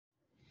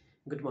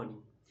Good morning.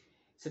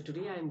 So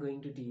today I am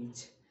going to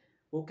teach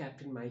O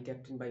Captain, My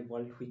Captain by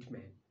Walt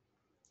Whitman.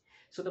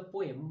 So the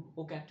poem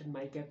O Captain,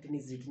 My Captain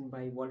is written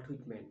by Walt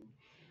Whitman.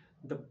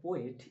 The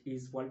poet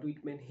is Walt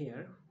Whitman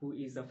here, who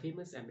is a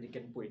famous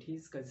American poet. He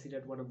is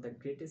considered one of the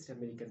greatest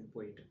American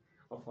poet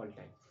of all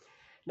time.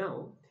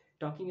 Now,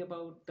 talking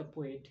about the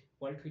poet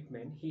Walt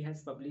Whitman, he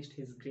has published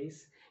his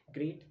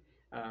great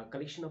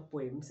collection of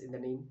poems in the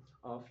name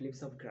of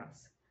Leaves of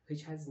Grass,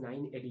 which has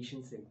 9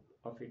 editions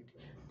of it.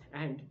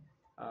 And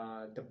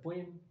the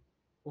poem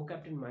O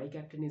Captain, My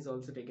Captain is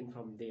also taken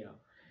from there.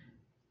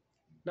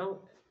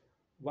 Now,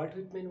 Walt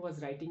Whitman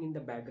was writing in the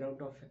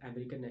background of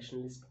American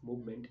nationalist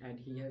movement, and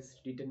he has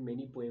written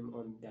many poems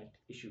on that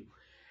issue.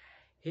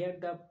 Here,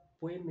 the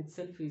poem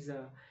itself is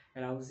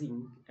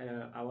arousing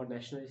our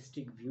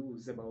nationalistic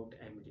views about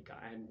America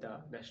and the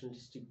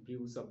nationalistic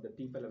views of the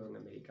people among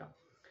America.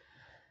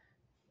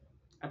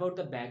 About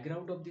the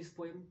background of this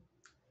poem,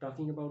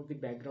 talking about the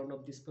background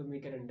of this poem, we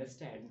can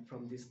understand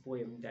from this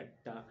poem that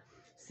the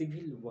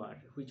Civil War,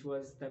 which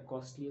was the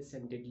costliest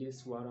and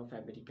deadliest war of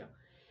America,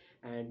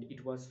 and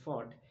it was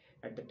fought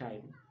at the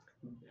time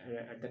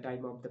at the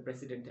time of the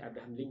President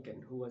Abraham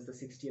Lincoln, who was the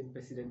 60th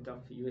president of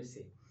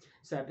USA.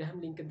 So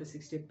Abraham Lincoln, the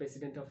 60th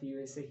president of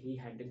USA, he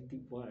handled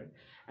the war,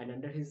 and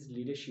under his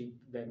leadership,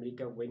 the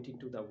America went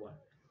into the war.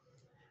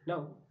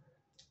 Now,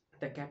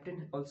 the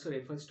captain also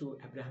refers to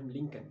Abraham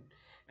Lincoln,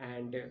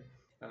 and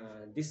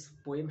this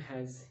poem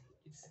has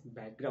its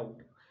background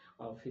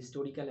of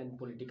historical and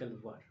political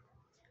war.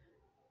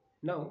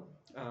 Now,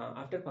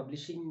 after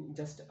publishing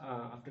just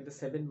after the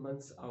 7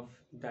 months of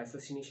the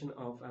assassination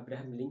of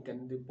Abraham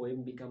Lincoln, the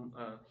poem became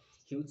a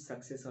huge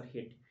success or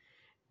hit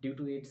due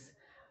to its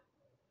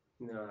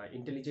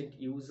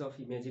intelligent use of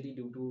imagery,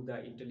 due to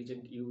the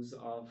intelligent use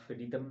of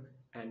rhythm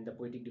and the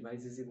poetic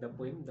devices in the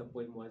poem. The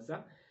poem was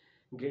a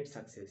great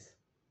success.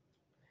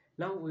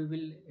 Now we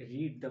will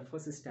read the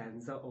first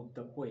stanza of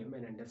the poem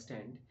and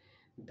understand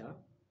the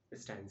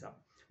stanza.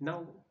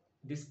 Now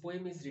this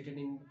poem is written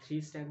in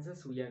 3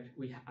 stanzas.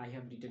 I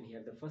have written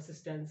here the first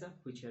stanza,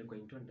 which you are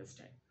going to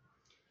understand.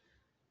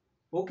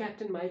 O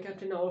Captain, my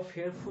Captain, our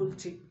fearful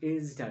trip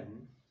is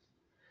done.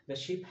 The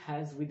ship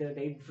has withered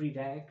every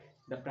wreck.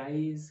 The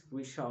prize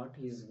we shot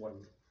is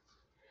won.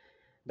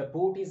 The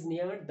port is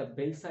near, the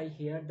bells I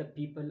hear, the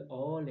people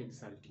all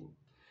exulting.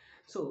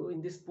 So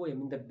in this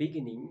poem, in the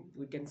beginning,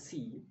 we can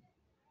see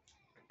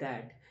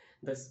that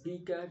the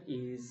speaker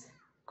is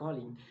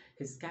calling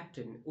his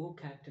captain, oh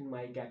captain,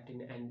 my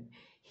captain, and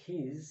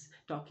he's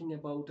talking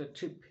about a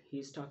trip,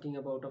 he's talking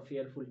about a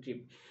fearful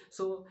trip.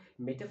 So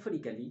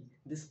metaphorically,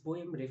 this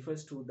poem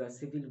refers to the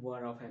Civil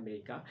War of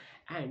America,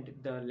 and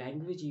the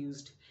language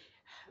used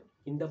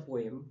in the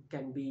poem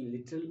can be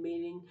literal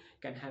meaning,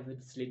 can have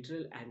its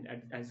literal and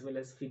as well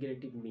as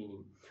figurative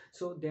meaning.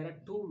 So there are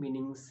two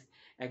meanings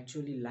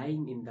actually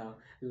lying in the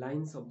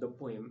lines of the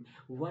poem.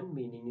 One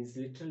meaning is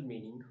literal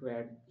meaning,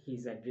 where he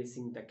is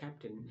addressing the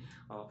captain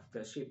of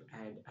the ship,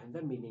 and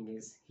another meaning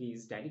is he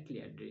is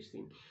directly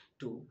addressing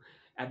to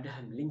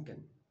Abraham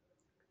Lincoln.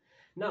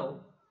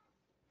 Now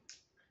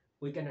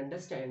we can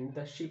understand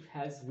the ship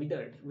has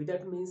withered.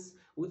 Withered means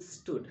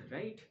withstood,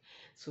 right?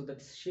 So the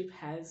ship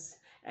has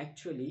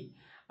actually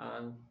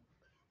uh,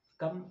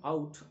 come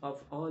out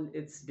of all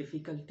its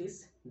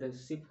difficulties. The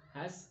ship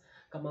has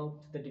come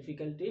out the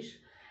difficulties,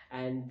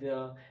 and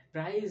the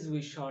prize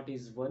we shot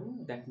is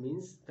won. That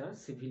means the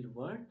Civil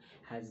War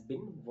has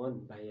been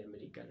won by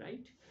America,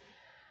 right?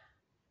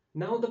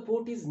 Now the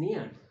port is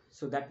near,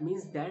 so that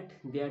means that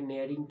they are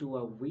nearing to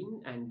a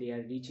win, and they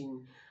are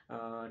reaching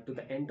to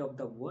the end of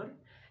the war,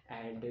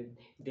 and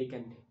they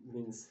can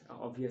means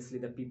obviously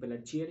the people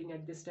are cheering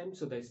at this time.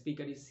 So the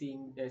speaker is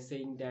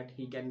saying that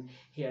he can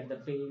hear the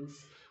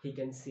bells, he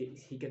can see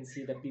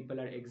the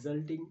people are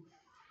exulting,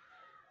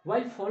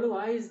 while follow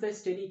eyes the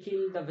steady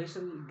kill, the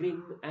vessel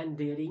grim and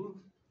daring.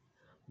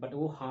 But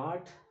oh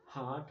heart,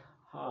 heart,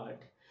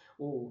 heart,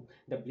 oh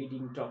the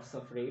bleeding drops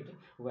of red,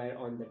 where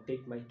on the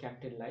deck my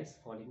captain lies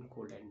fallen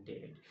cold and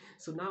dead.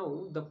 So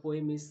now the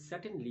poem is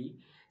suddenly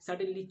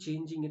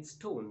changing its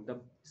tone.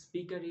 The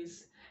speaker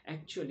is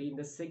actually in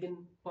the second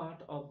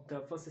part of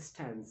the first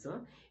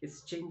stanza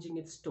is changing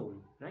its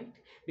tone, right?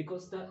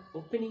 Because the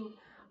opening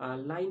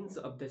lines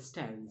of the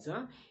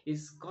stanza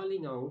is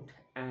calling out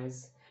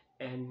as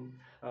an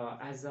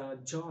as a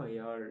joy,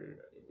 or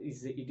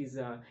it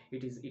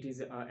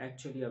is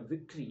actually a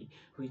victory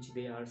which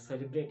they are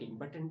celebrating.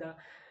 But in the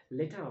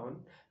later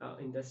on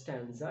in the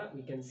stanza,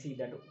 we can see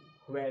that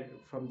where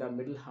from the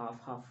middle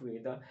halfway,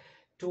 the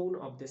tone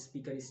of the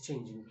speaker is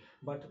changing.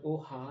 But oh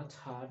heart,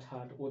 heart,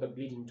 heart, oh the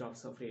bleeding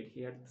drops of red,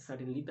 here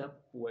suddenly the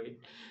poet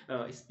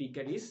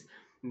speaker is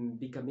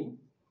becoming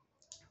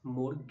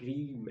more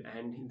grim,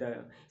 and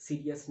the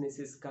seriousness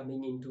is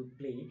coming into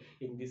play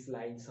in these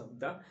lines of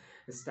the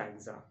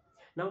stanza.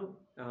 Now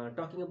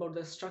talking about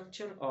the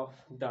structure of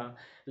the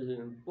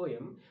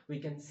poem, we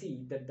can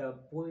see that the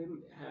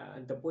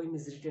poem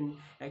is written,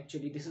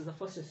 actually this is the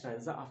first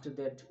stanza. After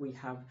that we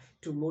have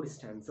two more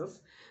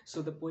stanzas.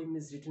 So the poem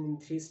is written in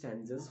three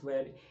stanzas,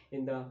 where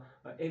in the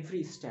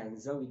every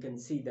stanza we can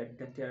see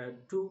that there are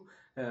two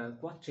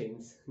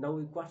quatrains. Now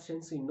in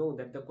quatrains, we know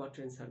that the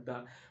quatrains are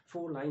the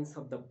four lines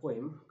of the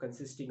poem,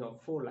 consisting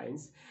of four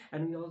lines.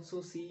 And we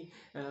also see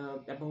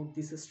about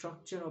this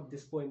structure of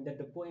this poem, that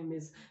the poem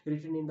is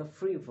written in the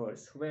free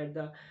verse,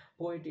 where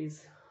poet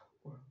is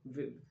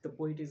the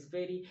poet is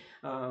very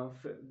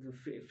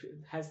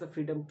has the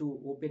freedom to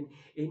open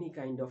any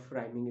kind of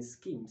rhyming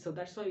scheme. So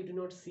that's why you do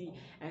not see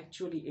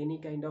actually any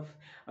kind of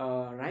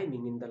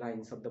rhyming in the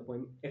lines of the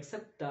poem,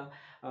 except the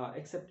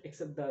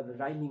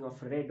rhyming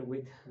of red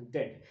with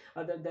dead.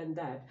 Other than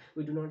that,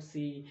 we do not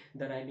see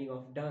the rhyming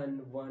of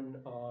done,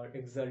 won, or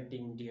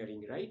exulting,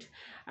 daring, right?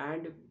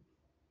 And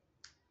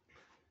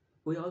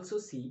we also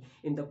see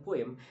in the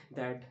poem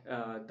that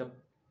the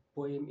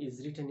poem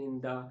is written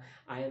in the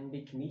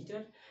iambic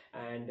meter,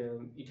 and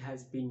it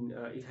has been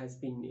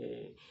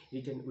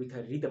written with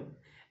a rhythm.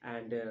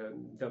 And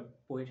the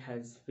poet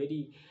has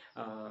very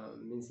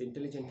means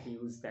intelligently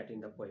used that in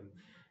the poem.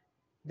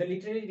 The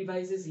literary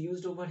devices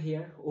used over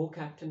here, "Oh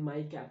Captain,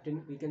 my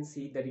Captain," we can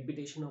see the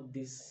repetition of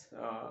this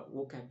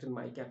 "Oh Captain,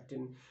 my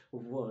Captain"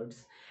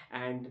 words.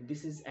 And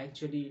this is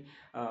actually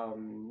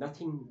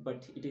nothing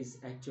but it is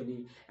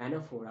actually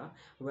anaphora,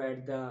 where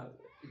the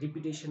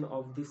repetition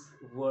of these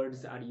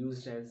words are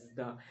used as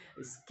the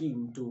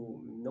scheme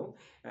to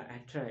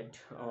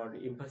attract or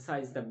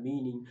emphasize the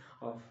meaning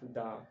of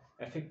the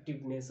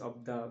effectiveness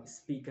of the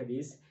speaker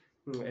is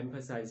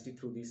emphasized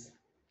through this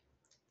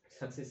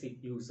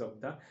successive use of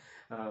the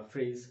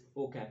phrase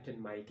 "Oh Captain,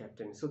 my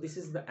Captain." So this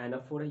is the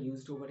anaphora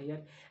used over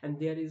here. And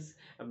there is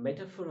a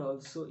metaphor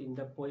also in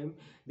the poem,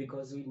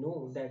 because we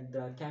know that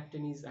the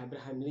captain is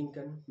Abraham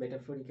Lincoln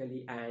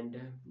metaphorically, and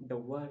the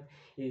war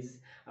is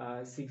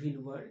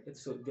civil war.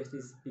 So this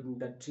is in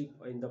the trip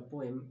in the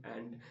poem.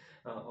 And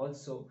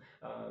also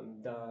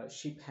the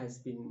ship has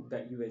been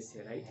the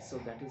USA, right? So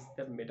that is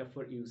the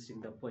metaphor used in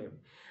the poem.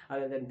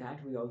 Other than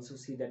that, we also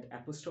see that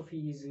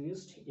apostrophe is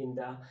used in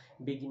the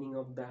beginning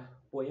of the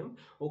poem,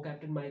 "Oh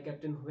Captain, my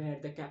Captain," where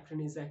the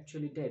captain is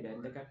actually dead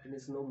and the captain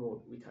is no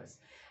more with us,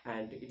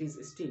 and it is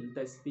still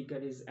the speaker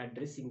is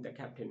addressing the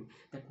captain.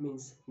 That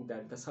means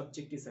that the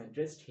subject is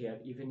addressed here,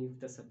 even if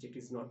the subject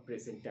is not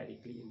present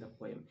directly in the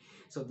poem.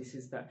 So this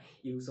is the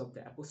use of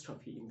the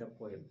apostrophe in the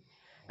poem.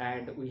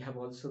 And we have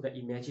also the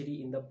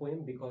imagery in the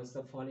poem, because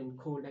the "fallen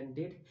cold and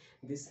dead,"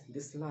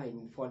 this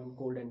line "fallen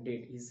cold and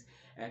dead" is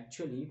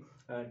actually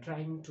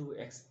trying to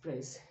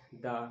express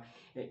the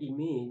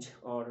image,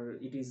 or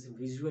it is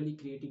visually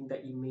creating the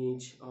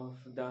image of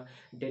the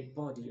dead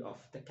body of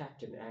the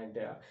captain. And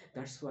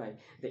that's why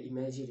the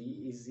imagery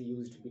is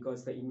used,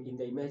 because in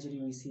the imagery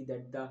we see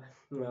that the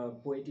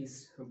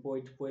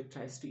poet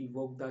tries to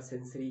evoke the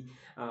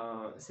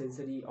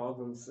sensory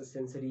organs,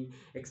 sensory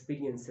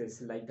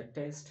experiences, like the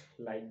taste,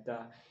 like the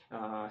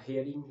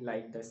hearing,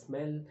 like the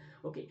smell.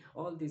 Okay,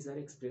 all these are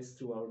expressed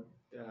throughout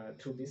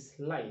through this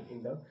line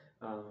in the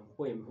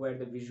poem, where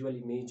the visual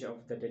image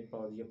of the dead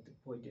body of the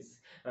poet is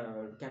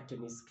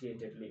captain is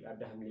created, like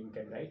Abraham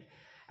Lincoln, right?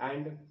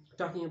 And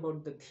talking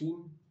about the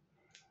theme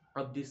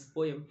of this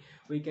poem,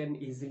 we can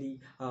easily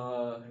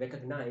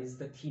recognize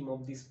the theme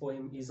of this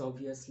poem is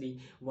obviously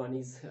one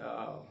is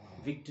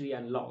victory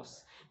and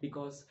loss,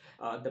 because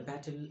the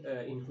battle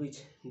in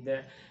which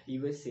the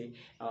USA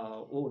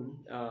won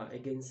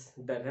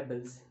against the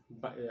rebels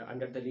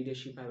under the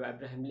leadership of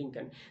Abraham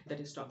Lincoln, that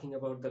is talking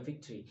about the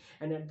victory.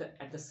 And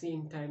at the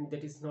same time,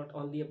 that is not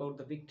only about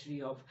the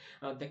victory of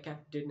the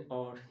captain,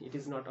 or it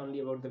is not only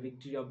about the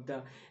victory of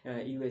the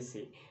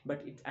USA,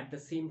 but at the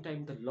same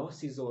time the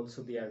loss is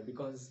also there,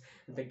 because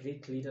the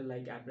great leader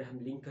like Abraham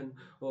Lincoln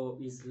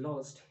is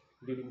lost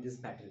during this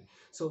battle.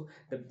 So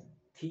the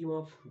theme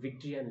of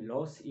victory and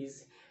loss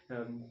is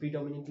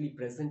predominantly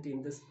present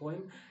in this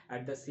poem.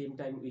 At the same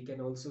time, we can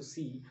also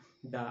see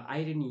the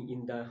irony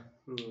in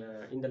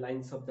the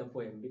lines of the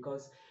poem,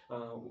 because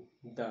uh,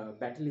 the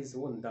battle is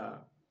won,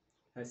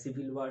 the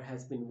civil war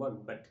has been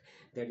won, but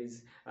there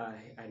is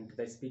and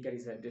the speaker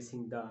is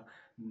addressing the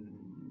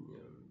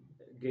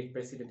great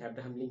president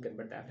Abraham Lincoln,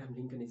 but Abraham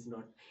Lincoln is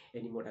not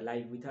anymore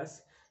alive with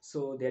us.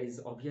 So there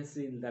is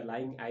obviously the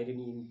lying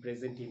irony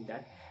present in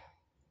that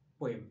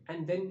poem.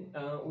 And then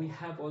we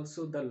have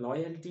also the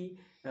loyalty,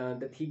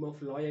 the theme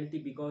of loyalty,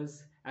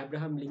 because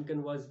Abraham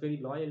Lincoln was very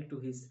loyal to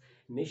his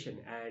nation,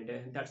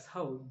 and that's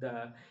how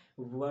the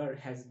war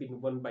has been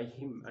won by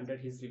him under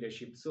his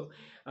leadership. So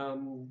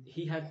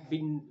he had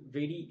been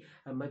very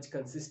much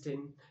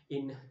consistent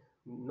in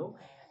you know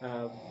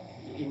uh,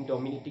 in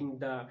dominating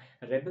the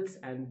rebels,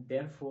 and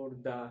therefore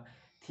the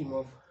theme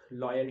of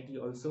loyalty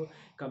also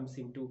comes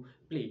into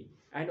play.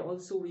 And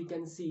also we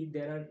can see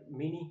there are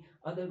many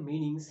other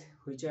meanings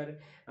which are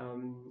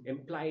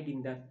implied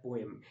in that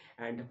poem.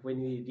 And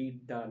when we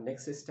read the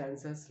next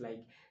stanzas,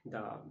 like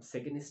the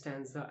second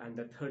stanza and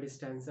the third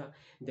stanza,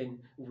 then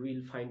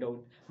we'll find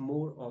out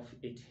more of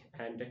it,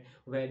 and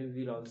where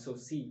we will also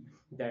see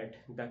that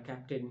the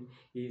captain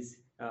is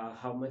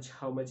how much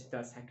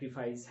the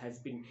sacrifice has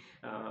been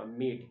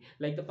made.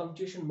 Like the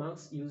punctuation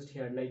marks used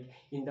here, like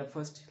in the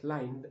first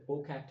line,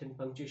 "Oh captain,"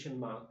 punctuation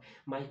mark,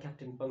 "My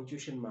captain,"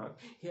 punctuation mark.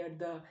 Here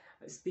the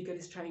speaker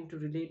is trying to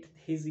relate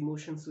his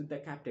emotions with the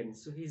captain,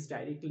 so he is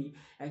directly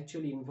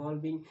actually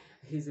involving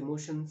his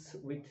emotions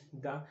with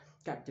the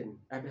captain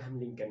Abraham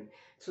Lincoln.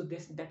 So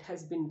this, that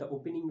has been the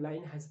opening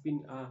line, has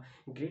been a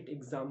great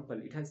example.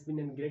 It has been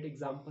a great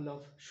example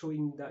of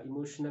showing the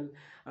emotional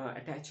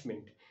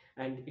attachment,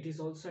 and it is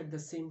also at the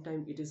same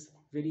time, it is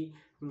very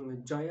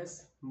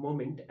joyous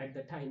moment at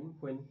the time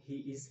when he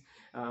is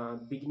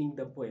beginning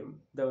the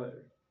poem.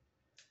 The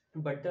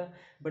but the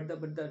but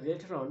the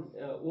later on,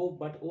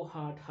 oh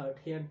heart heart,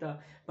 here the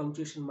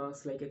punctuation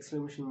marks, like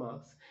exclamation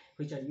marks,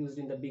 which are used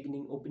in the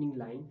beginning opening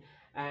line,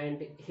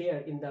 and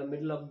here in the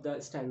middle of the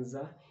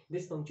stanza,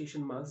 this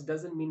punctuation marks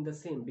doesn't mean the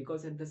same,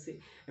 because at the same,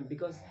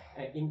 because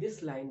in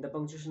this line the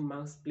punctuation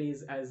marks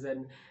plays as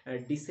an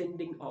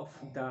descending of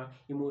the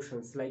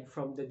emotions, like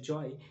from the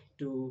joy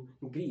to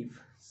grief.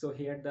 So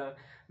here the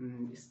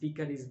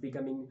speaker is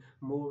becoming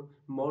more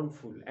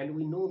mournful, and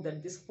we know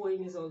that this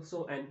poem is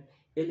also an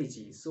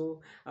elegy.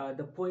 So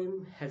the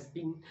poem has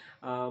been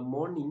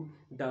mourning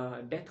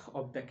the death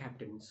of the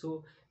captain,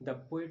 so the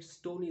poet's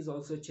tone is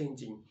also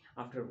changing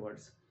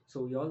afterwards.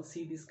 So we all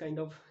see this kind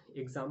of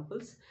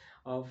examples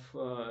of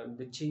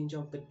the change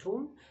of the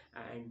tone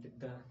and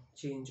the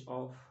change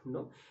of,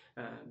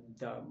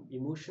 the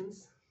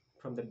emotions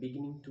from the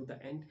beginning to the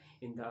end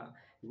in the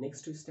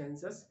next two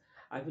stanzas.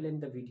 I will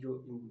end the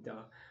video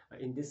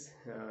in this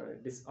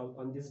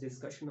on this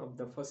discussion of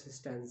the first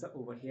stanza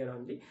over here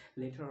only.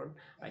 Later on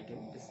I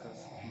can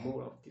discuss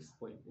more of this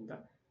poem in the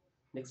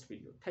next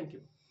video. Thank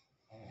you.